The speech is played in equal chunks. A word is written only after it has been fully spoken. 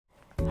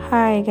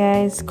Hi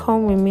guys,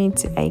 come with me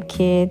to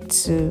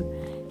Ikea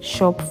to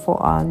shop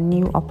for our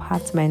new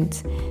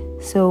apartment.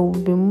 So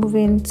we'll be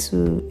moving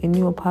to a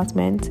new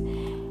apartment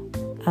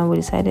and we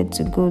decided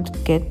to go to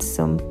get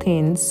some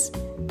things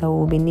that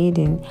we'll be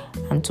needing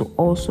and to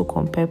also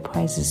compare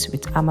prices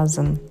with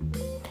Amazon.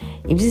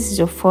 If this is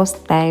your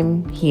first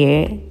time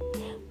here,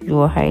 you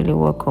are highly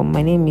welcome.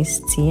 My name is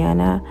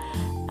Tiana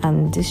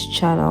and this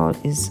channel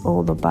is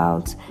all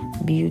about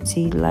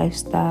beauty,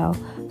 lifestyle,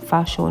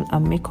 fashion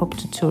and makeup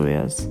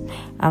tutorials.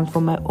 And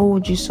for my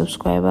OG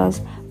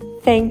subscribers,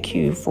 thank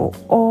you for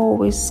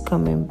always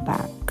coming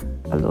back.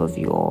 I love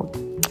you all.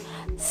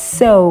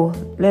 So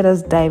let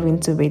us dive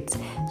into it.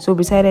 So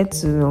we decided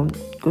to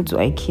go to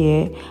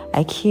Ikea.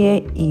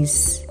 Ikea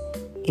is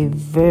a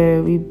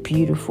very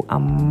beautiful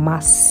and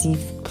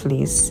massive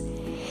place,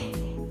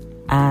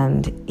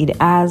 and it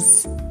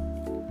has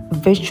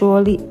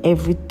virtually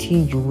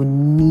everything you will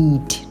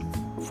need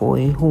for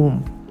a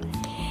home.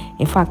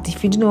 In fact,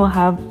 if you do not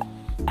have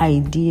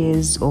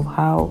ideas of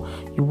how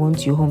you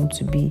want your home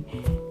to be,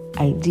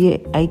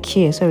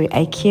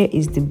 Ikea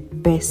is the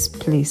best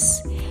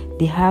place.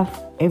 They have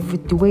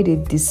the way they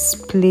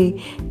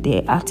display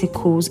their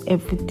articles,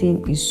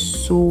 everything is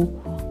so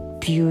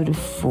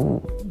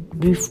beautifully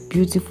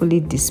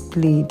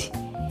displayed.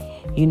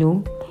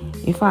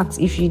 In fact,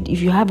 if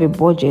you have a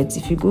budget,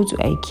 if you go to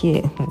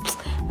Ikea,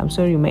 I'm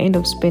sorry, you might end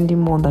up spending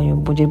more than your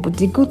budget. But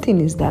the good thing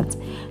is that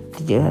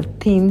their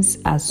things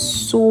are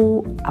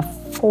so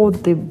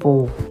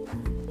affordable.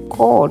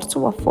 God,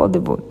 so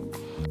affordable.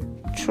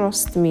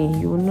 Trust me,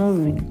 you will not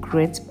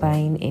regret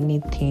buying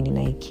anything in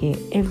Ikea.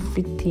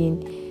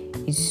 Everything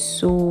is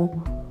so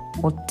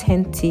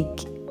authentic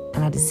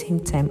and at the same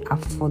time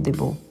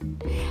affordable.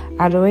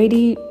 I'd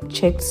already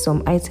checked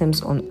some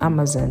items on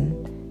Amazon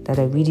that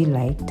I really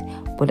liked,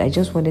 but I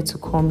just wanted to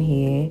come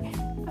here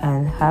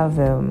and have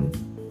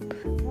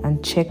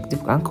and check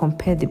and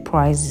compare the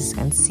prices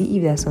and see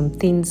if there are some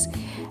things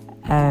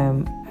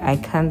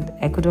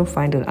I couldn't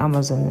find on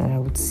Amazon that I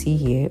would see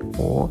here,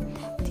 or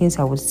things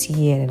I would see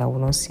here that I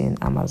would not see on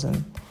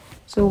Amazon.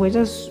 So we're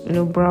just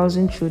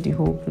browsing through the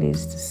whole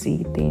place to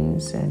see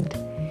things, and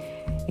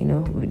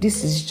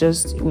this is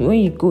just when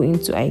you go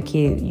into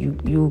Ikea,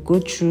 you go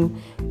through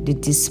the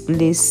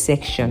display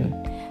section,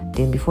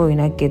 then before you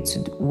now get to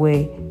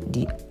where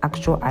the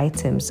actual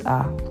items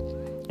are.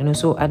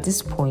 So at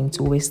this point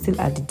we're still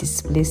at the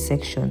display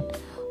section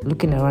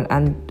looking around,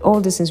 and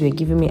all these things were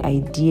giving me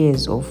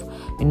ideas of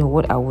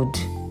what I would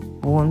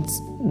want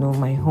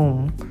my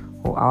home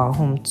or our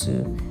home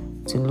to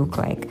look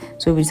like.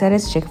 So we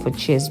decided to check for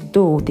chairs,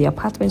 though the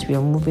apartment we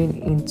are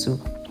moving into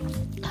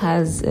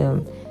has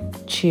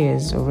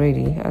chairs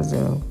already, has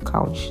a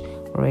couch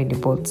already,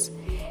 but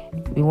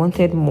we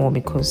wanted more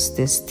because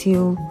there's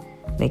still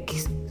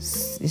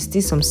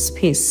some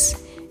space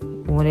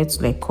we wanted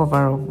to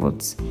cover up.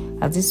 But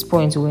at this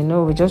point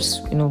we're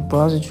just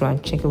browsing through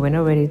and checking. We're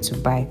not ready to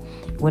buy.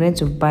 We wanted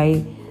to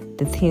buy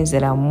the things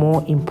that are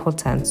more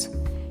important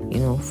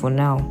for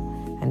now,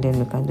 and then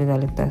we can do that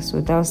later. So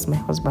that was my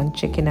husband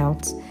checking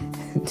out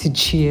the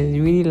chair. He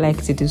really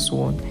liked this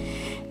one,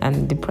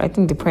 and I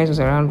think the price was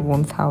around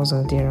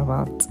 1,000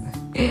 thereabout.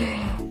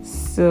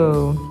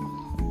 So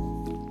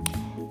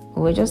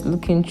we're just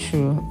looking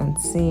through and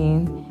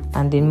seeing,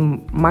 and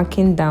then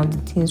marking down the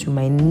things we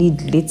might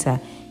need later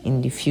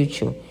in the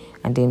future,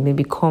 and then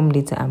maybe come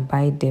later and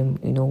buy them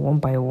one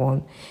by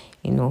one.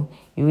 You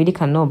really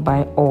cannot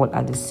buy all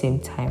at the same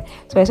time.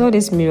 So I saw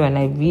this mirror and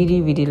I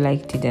really, really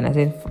liked it, and I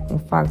said, in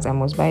fact, I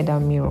must buy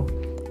that mirror,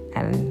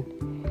 and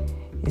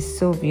it's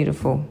so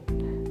beautiful.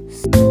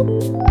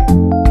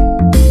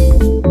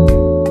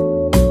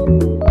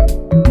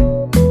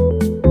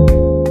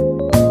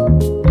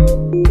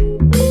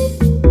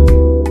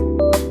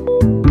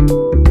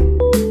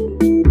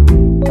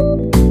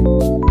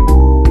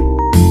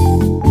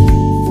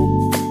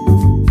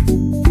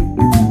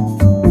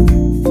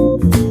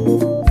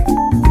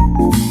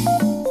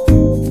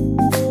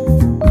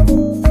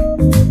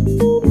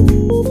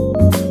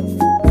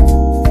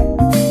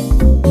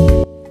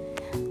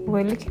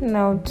 Looking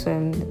out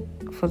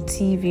for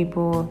TV,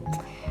 but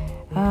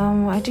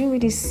I didn't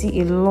really see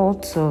a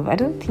lot of. I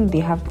don't think they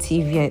have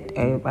TV at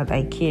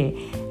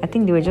Ikea. I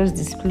think they were just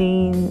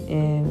displaying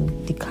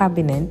the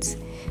cabinet,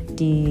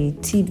 the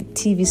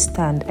TV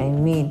stand.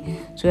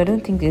 So I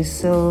don't think they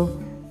sell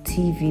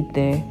TV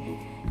there.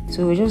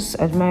 So we're just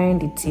admiring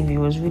the TV. It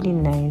was really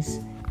nice,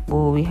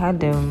 but we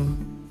had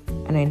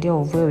an idea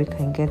of where we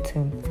can get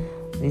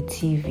the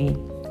TV.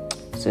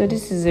 So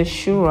this is a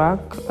shoe rack.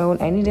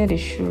 I needed a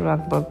shoe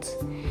rack, but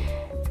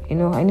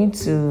I need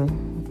to,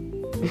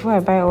 before I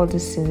buy all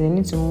these things, I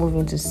need to move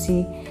in to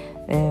see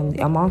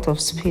the amount of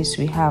space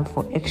we have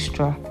for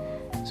extra.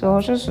 So I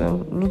was just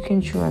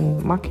looking through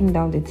and marking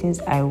down the things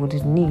I would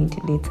need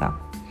later.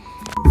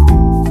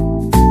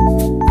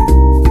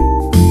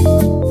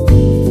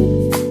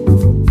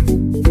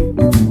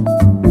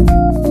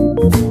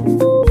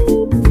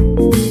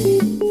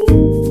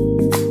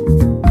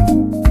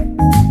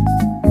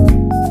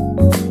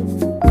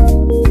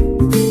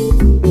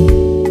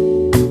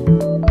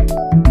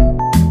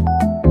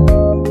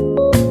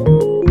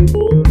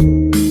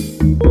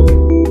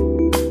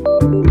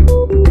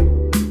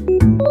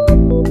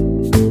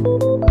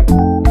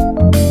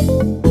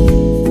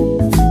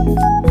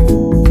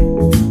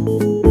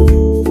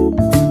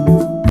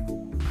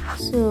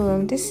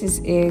 this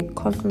is a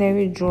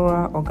cutlery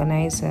drawer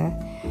organizer.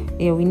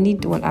 Yeah, we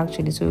need one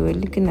actually, so we're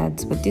looking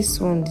at, but this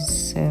one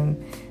is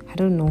I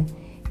don't know.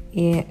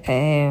 Yeah,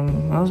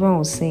 my husband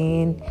was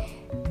saying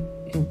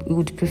he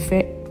would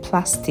prefer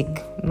plastic,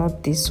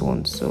 not this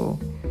one, so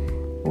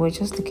we're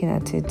just looking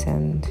at it,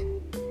 and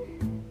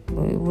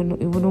it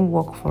wouldn't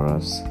work for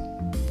us.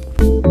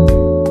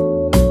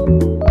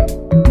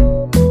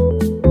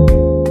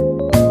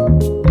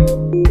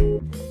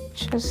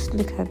 Just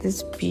look at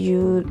this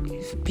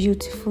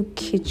beautiful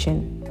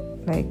kitchen.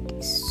 Like,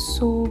 it's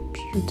so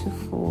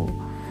beautiful,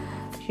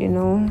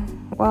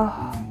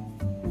 wow.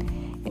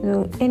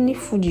 Any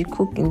food you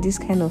cook in this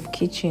kind of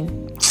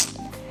kitchen,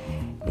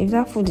 if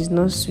that food is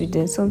not sweet,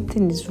 then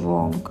something is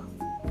wrong.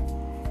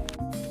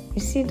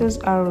 You see those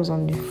arrows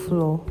on the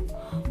floor,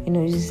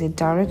 it's a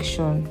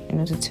direction,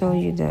 to tell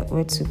you that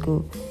where to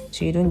go,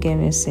 so you don't get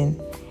missing.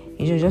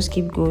 You just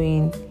keep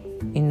going,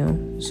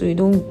 so you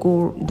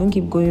don't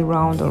keep going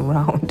round or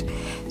round.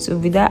 So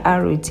with that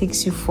arrow, it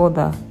takes you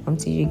further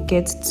until you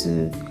get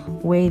to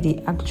where the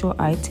actual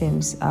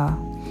items are.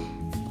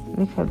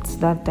 Look at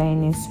that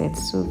dining set,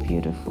 so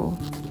beautiful.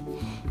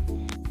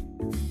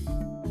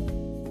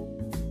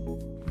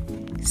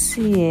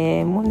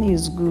 See, money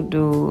is good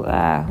though.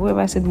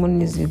 Whoever said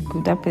money is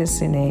good, that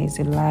person is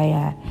a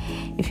liar.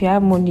 If you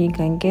have money, you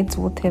can get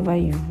whatever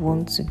you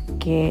want to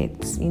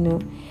get.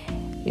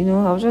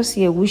 I was just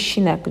here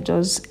wishing I could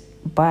just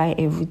buy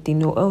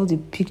everything. All the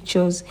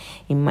pictures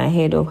in my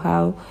head of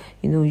how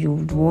you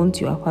would want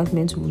your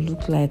apartment to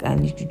look like,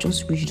 and you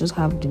just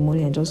have the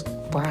money and just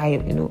buy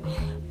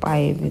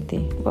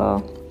everything.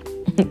 Well,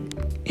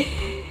 it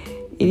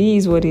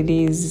is what it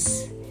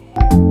is.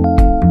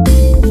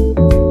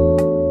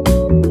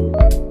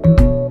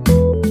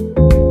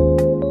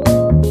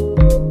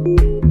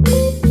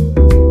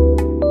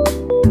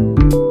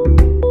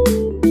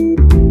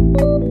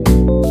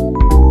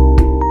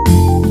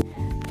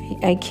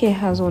 Ikea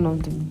has one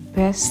of the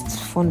best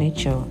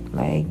furniture.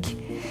 Like,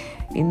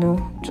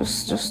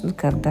 just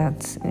look at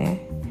that. Yeah.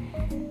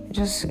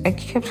 I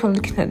kept on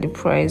looking at the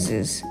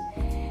prices,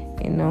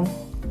 and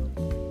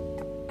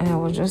I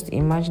was just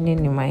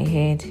imagining in my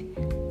head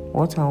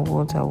what I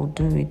would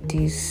do with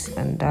this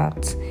and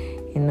that.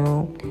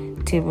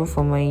 Table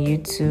for my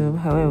YouTube,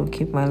 how I would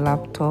keep my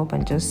laptop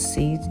and just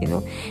sit.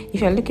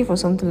 If you're looking for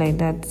something like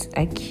that,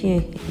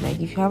 Ikea, like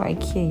if you have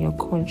Ikea in your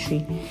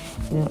country,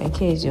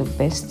 Ikea is your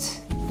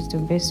best. It's the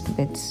best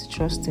bet,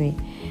 trust me.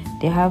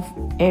 They have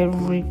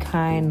every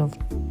kind of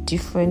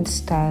different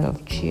style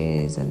of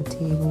chairs and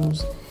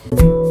tables.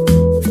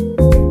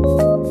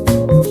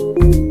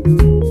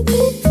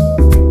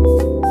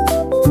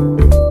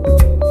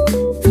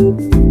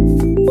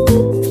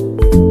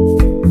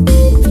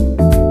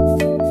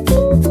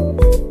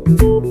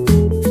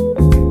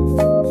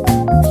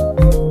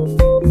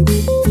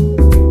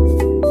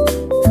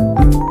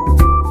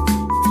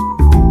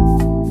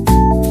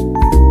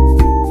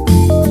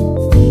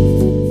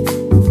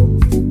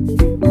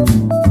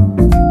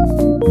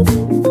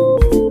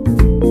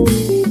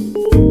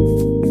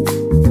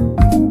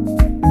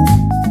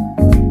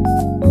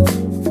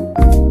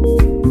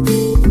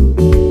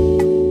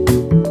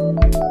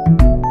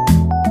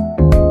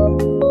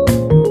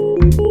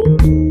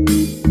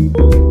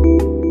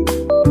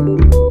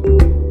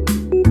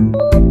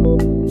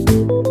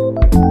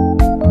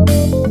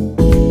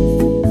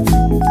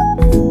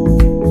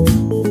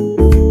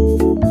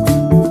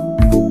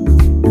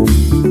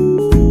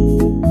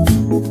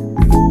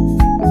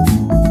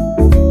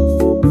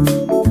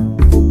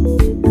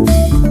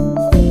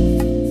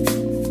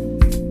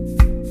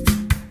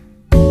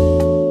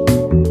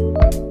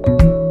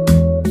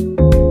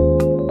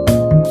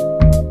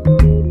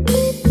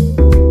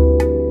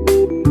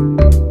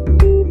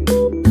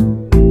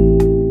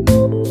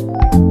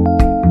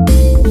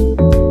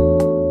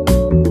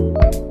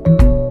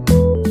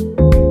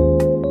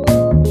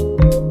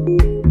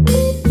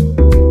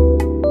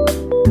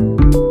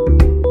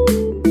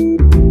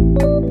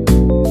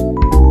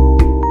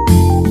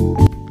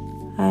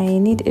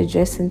 A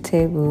dressing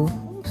table,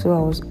 so I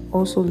was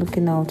also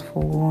looking out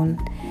for one.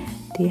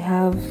 They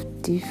have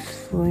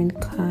different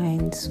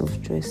kinds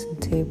of dressing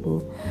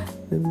table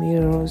with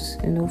mirrors,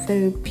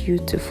 very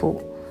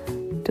beautiful.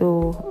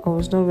 Though I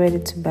was not ready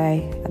to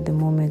buy at the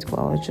moment, but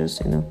I was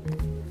just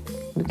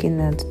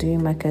looking at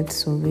doing market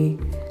survey,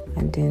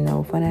 and then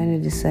I'll finally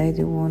decide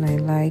the one I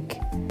like.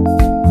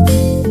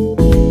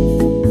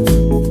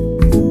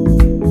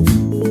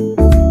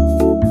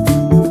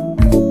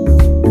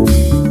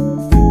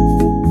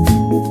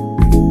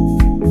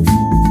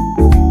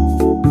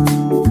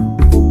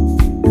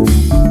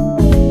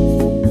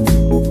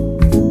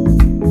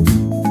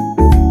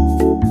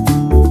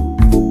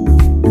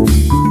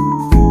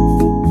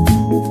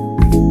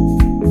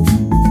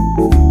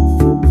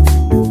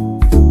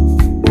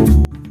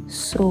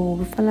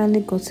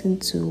 Gotten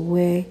to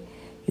where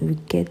you will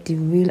get the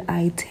real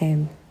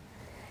item,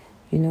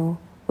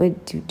 where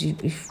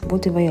if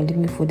whatever you're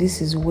looking for, this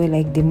is where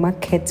like the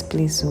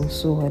marketplace, or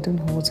so I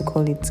don't know what to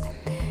call it.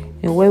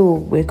 where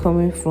we're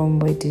coming from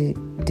by the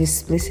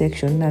display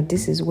section. Now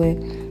this is where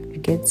you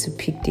get to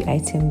pick the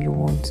item you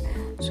want.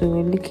 So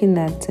we're looking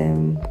at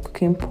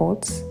cooking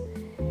pots.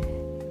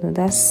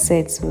 That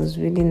set was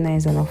really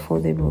nice and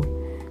affordable,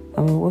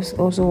 and we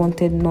also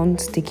wanted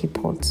non-sticky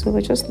pots. So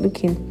we're just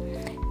looking,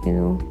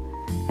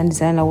 and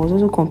then I was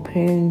also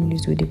comparing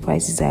it with the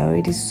prices I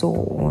already saw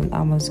on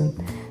Amazon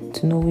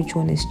to know which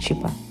one is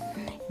cheaper.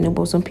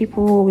 But some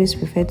people always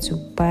prefer to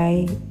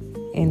buy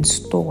in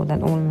store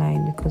than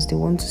online because they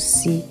want to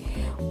see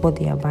what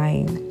they are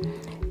buying.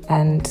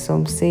 And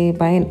some say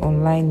buying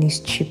online is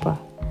cheaper,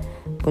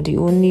 but the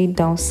only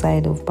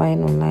downside of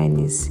buying online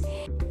is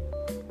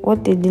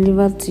what they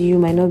deliver to you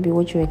might not be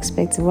what you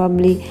expect.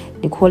 Probably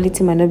the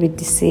quality might not be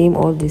the same,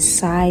 or the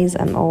size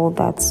and all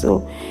that.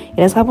 So it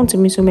has happened to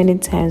me so many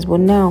times, but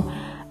now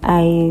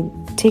I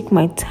take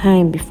my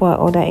time before I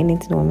order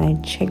anything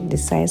online, check the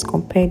size,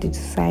 compare the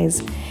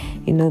size,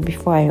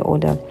 before I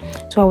order.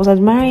 So I was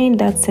admiring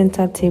that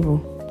center table,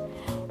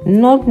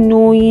 not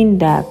knowing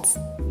that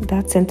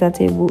center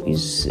table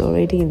is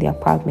already in the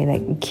apartment.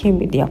 Like, it came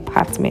with the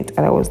apartment,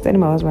 and I was telling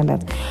my husband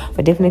that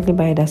we're definitely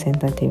buying that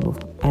center table.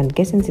 And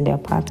getting to the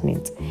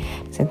apartment,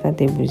 the center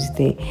table is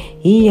there.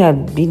 He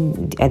had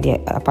been at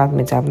the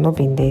apartment, I've not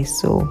been there.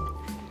 So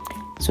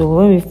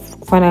when we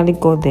finally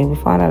got there, we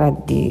found out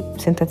that the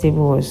center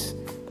table was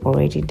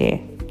already there.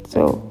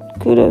 So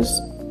kudos.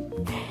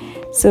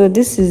 So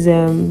this is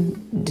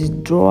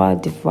the drawer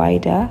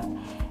divider,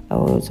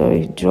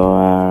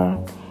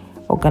 drawer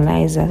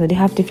organizer. So they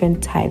have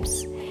different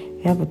types.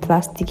 You have a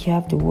plastic, you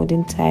have the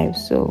wooden type.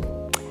 So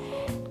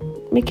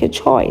make your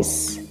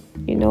choice.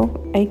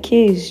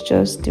 Ikea is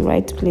just the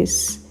right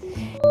place.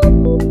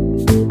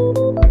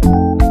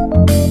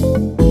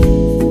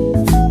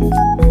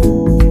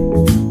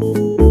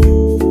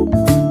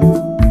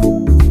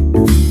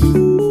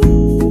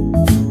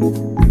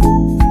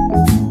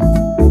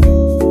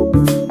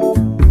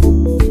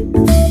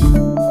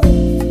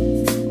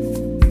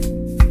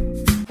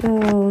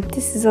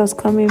 This is us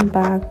coming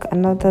back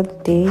another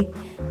day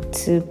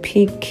to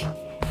pick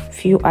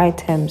few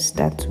items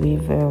that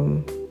we've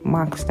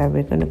marked that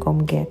we're going to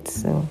come get.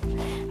 So,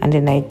 and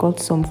then I got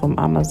some from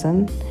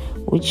Amazon,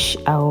 which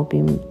I'll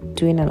be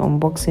doing an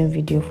unboxing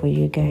video for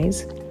you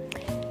guys.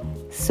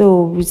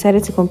 So we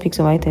decided to come pick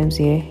some items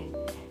here.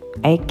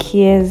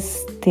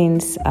 Ikea's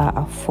things are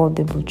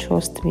affordable,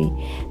 trust me.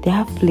 They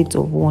have plates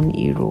of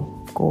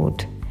 €1.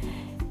 God,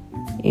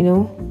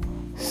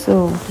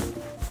 so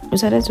we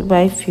decided to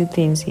buy a few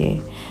things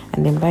here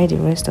and then buy the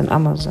rest on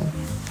Amazon.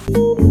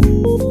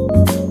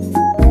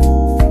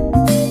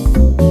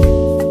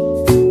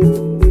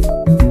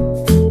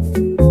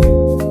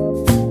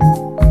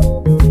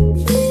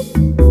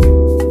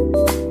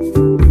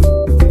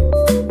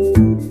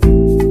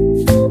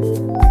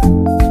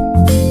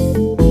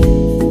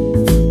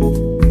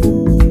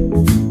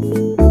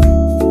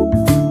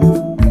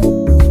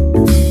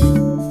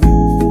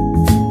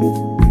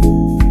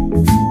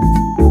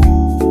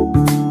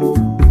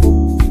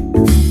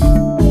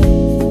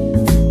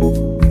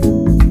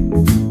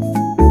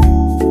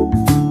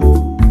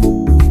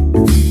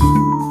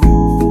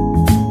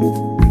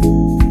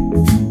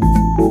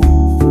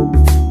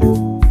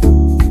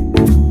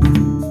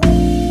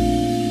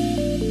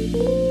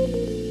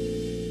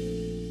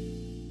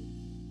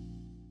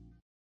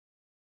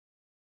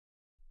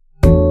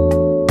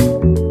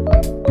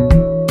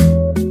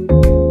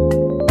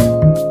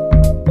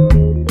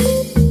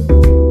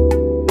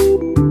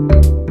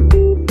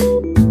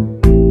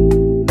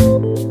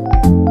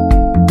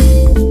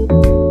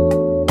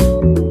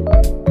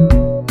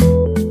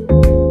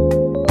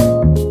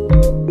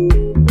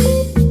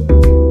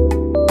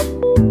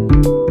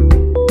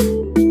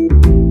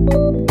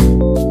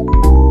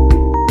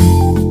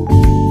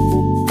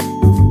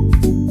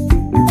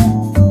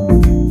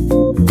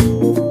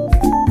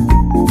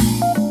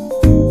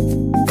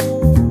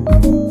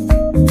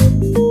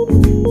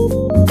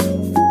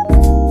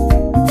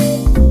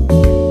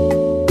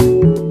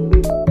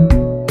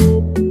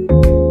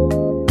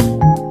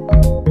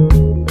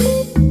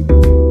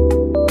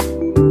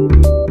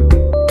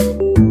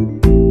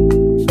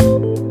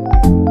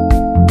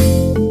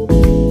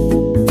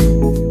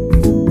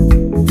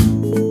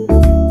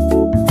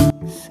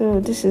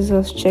 This is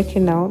us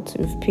checking out.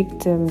 We've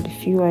picked the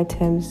few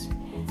items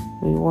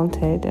we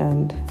wanted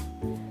and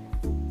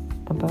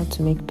about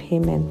to make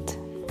payment.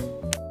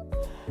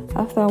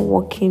 After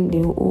walking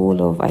the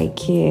whole of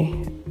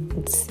Ikea,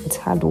 it's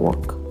hard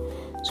work,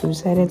 so we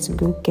decided to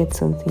go get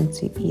something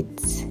to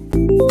eat.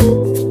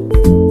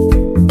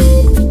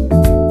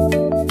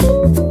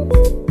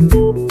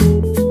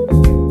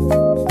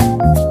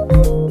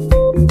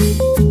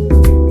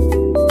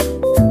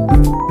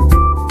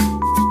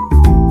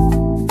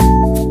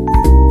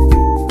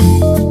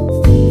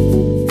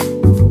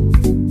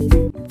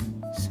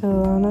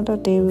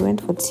 Day we went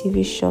for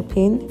TV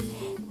shopping.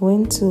 We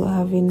went to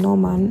Harvey.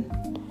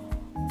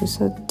 We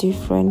saw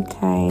different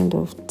kind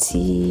of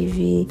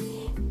TV,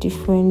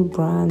 different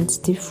brands,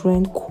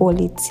 different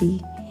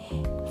quality,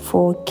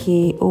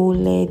 4K,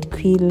 OLED,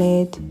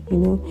 QLED,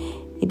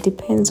 it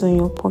depends on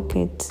your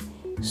pocket.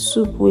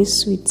 Soup wey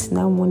sweet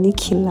now money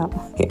kill am.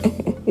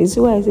 You see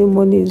why I say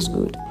money is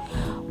good.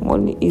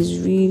 Money is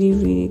really,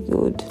 really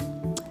good.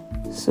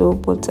 So,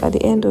 but at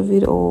the end of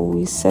it all,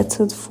 we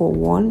settled for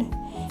one,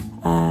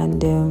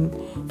 and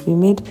we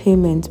made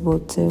payment,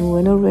 but we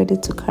were not ready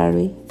to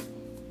carry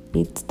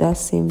it that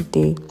same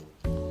day.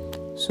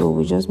 So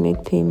we just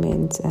made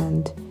payment,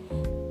 and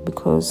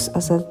because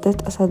as at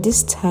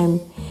this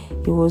time,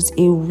 it was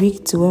a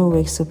week to when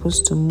we were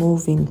supposed to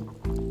move in.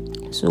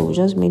 So we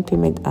just made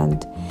payment,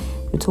 and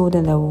we told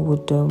them that we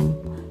would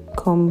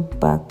come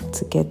back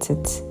to get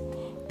it,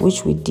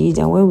 which we did.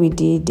 And when we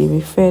did, they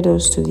referred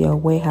us to their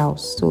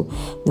warehouse. So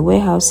the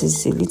warehouse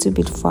is a little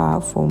bit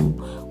far from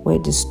where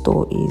the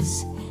store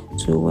is.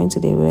 So we went to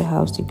the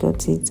warehouse to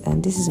get it.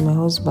 And this is my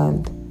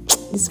husband.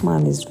 This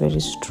man is very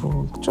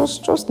strong.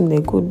 Just in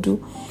the good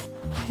do.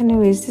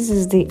 Anyways, this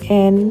is the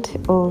end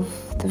of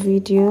the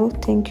video.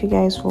 Thank you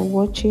guys for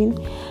watching.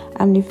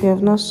 And if you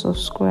have not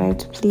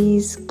subscribed,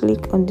 please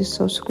click on the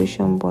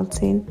subscription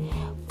button.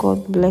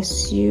 God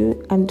bless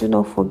you. And do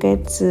not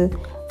forget to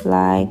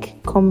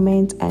like,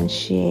 comment, and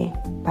share.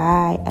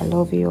 Bye. I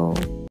love you all.